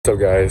So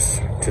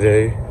guys,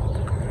 today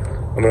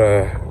I'm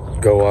gonna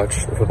go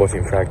watch the football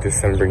team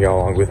practice and bring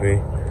y'all along with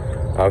me.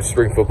 It's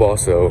spring football,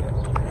 so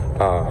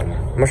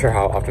I'm not sure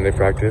how often they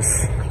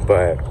practice,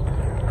 but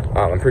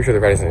I'm pretty sure they're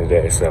practicing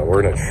today, so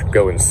we're gonna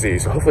go and see.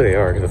 So hopefully they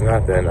are, because if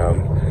not, then I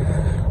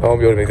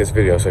won't be able to make this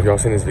video. So if y'all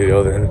seen this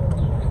video, then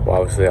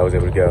well, obviously I was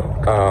able to go.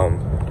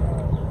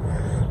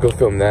 Go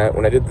film that.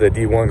 When I did the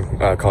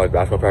D1 college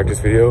basketball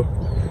practice video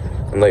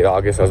in late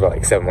August, that was about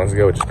like 7 months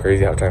ago, which is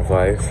crazy how time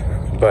flies.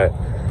 But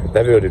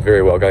that video did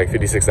very well, got like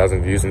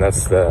 56,000 views, and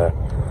that's the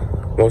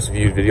most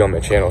viewed video on my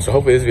channel. So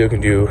hopefully this video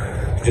can do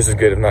just as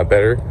good, if not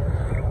better.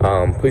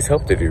 Please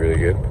help to do really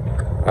good.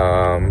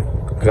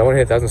 Because I want to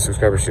hit 1,000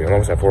 subscribers soon. I'm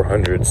almost at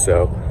 400,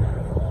 so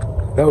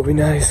that would be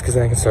nice, because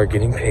then I can start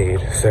getting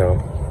paid. So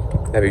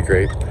that'd be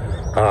great.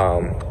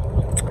 I'm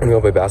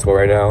gonna play basketball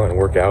right now and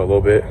work out a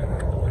little bit.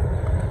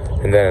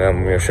 And then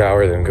I'm gonna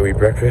shower, then go eat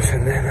breakfast,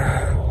 and then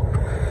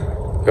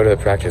go to the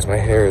practice. My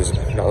hair is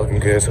not looking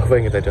good, so hopefully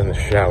I can get that done in the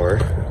shower.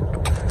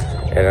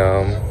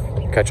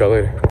 And catch y'all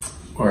later.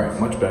 All right,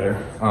 much better.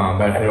 I'm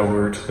about to head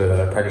over to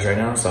the practice right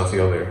now, so I'll see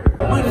y'all later.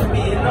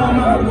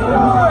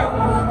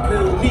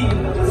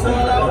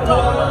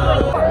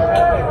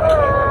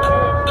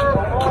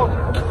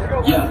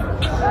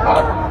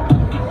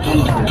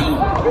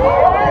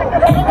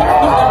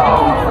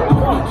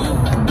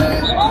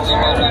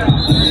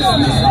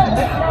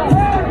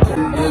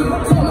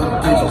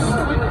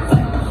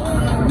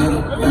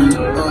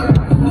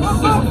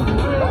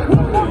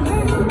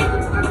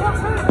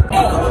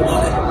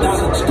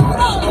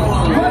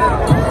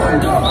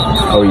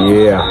 Oh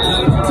yeah.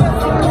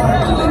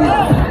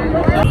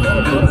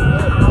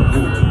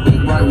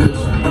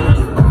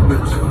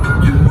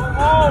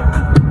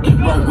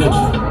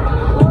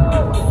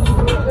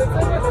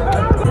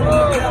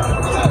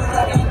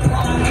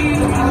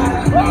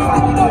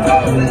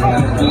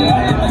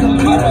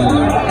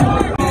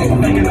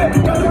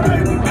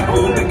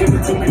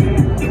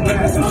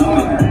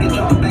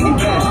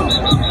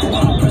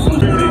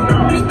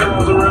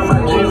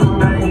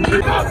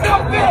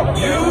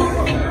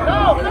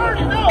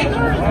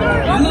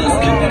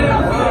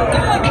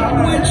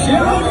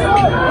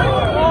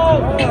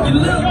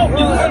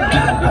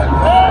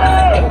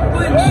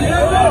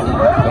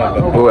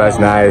 Oh, that's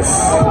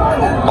nice.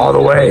 All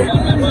the way.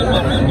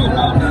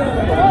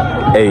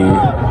 Hey.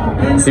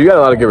 So you got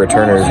a lot of good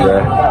returners,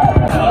 bro.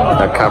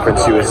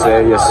 Conference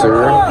USA, yes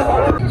sir.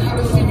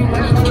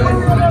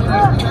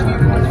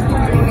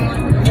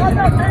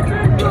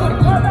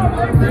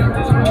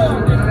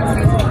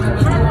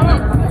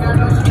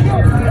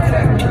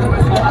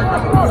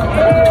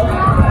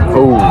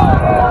 Oh,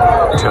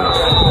 tough.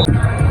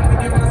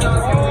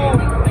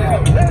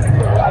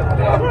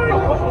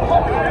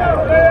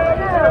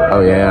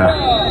 Oh yeah.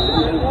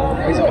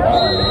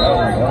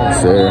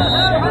 Yes, sir.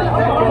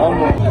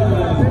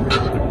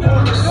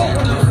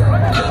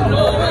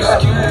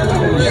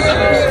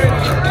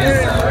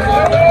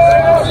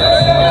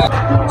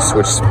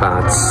 Switch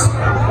spots.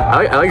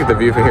 I like the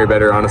view from here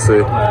better,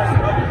 honestly.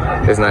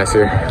 It's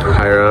nicer,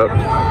 higher up.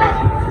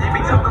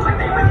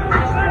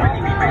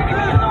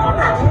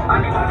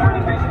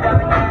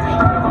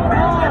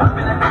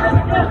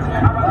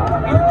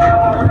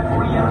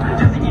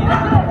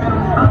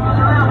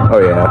 Oh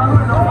yeah.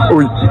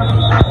 Ooh.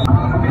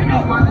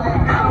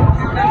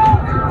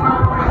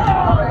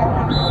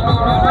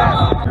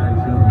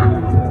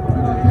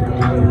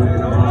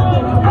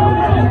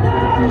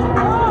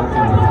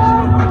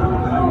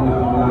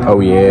 Oh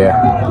yeah.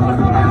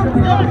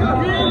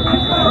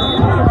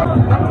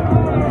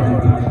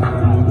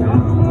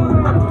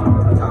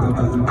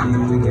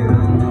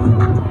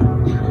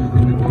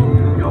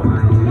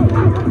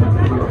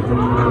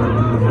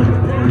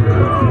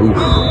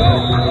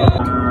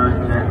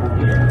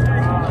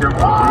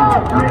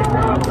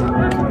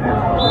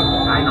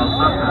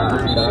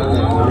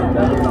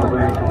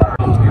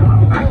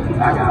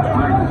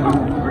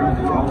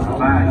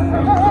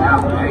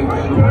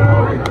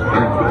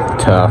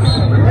 Tough.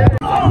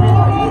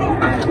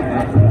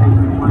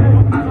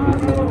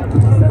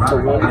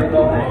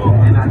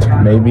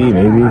 Maybe. You'd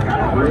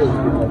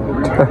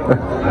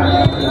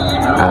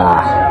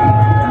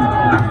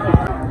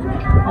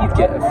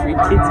get a free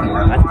titty.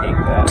 I'd take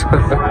that.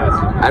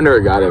 I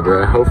never got it,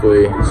 bro.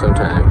 Hopefully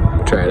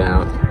sometime try it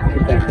out.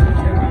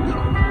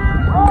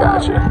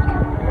 Gotcha.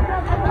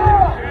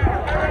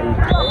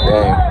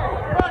 Dang.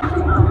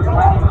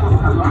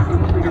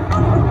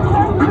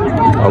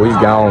 Oh, he's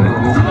gone.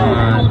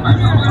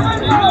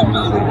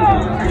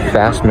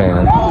 Fast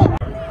man.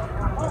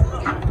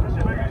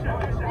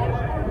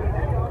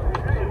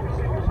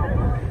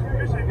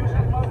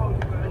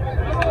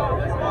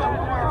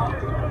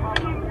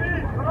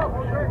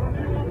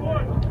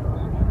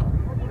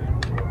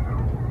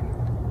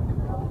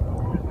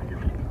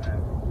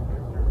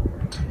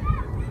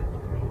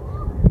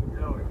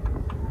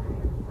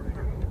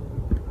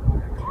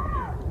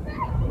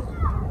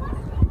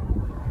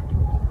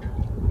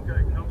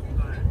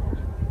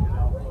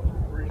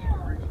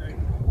 Appreciate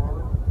the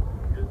water.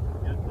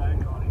 Get back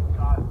on him.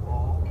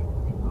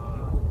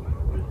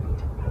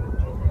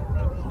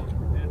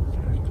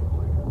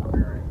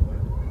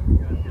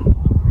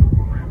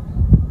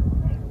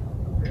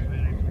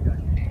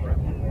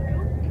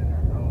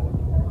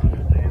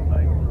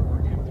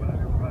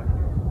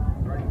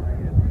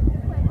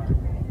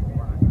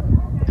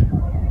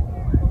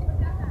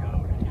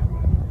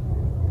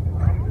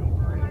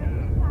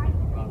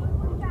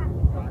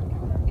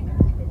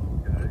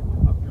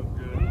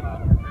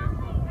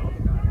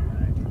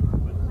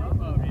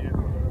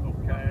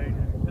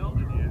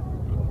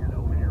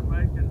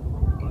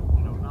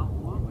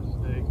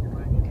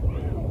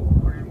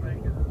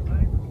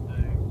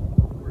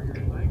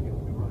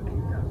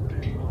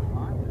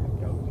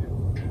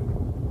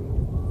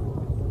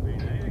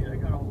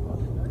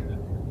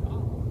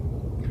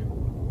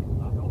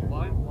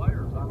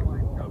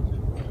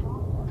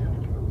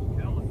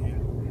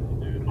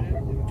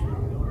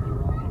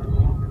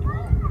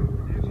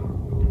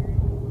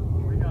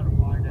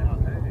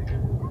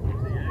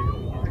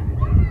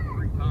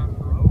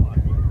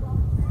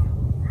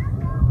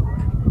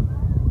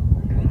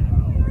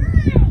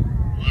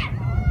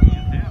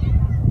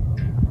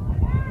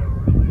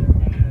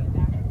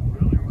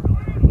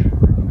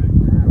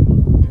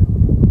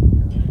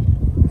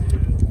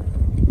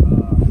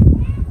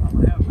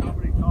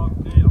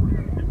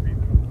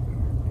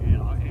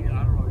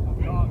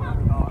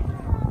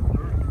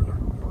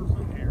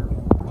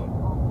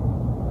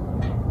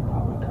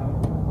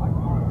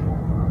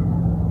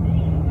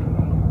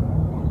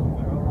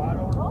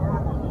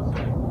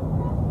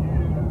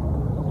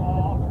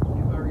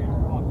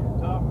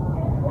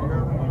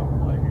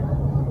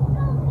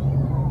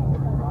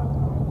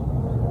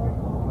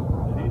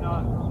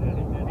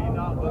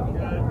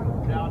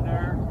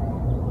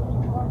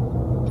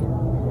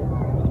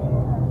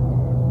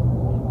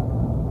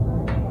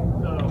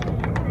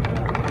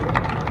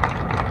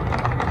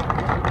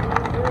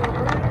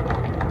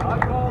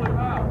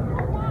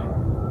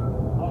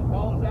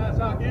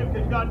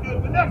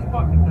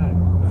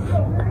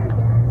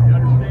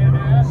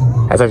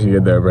 That's actually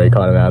good though, Bray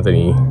called him out,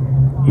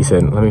 and he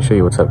said, "Let me show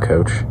you what's up,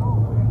 coach."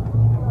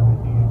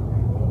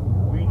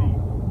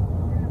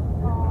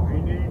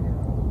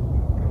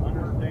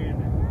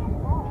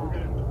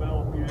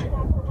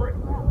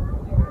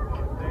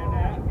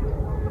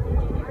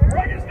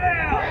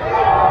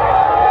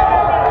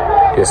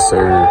 Yes,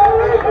 sir.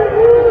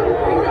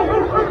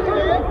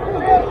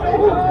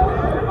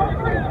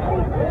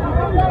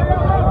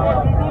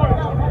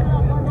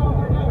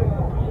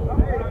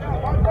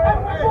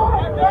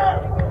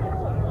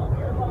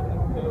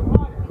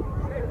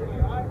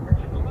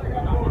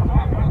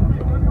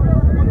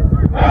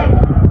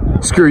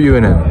 Screw you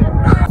and him.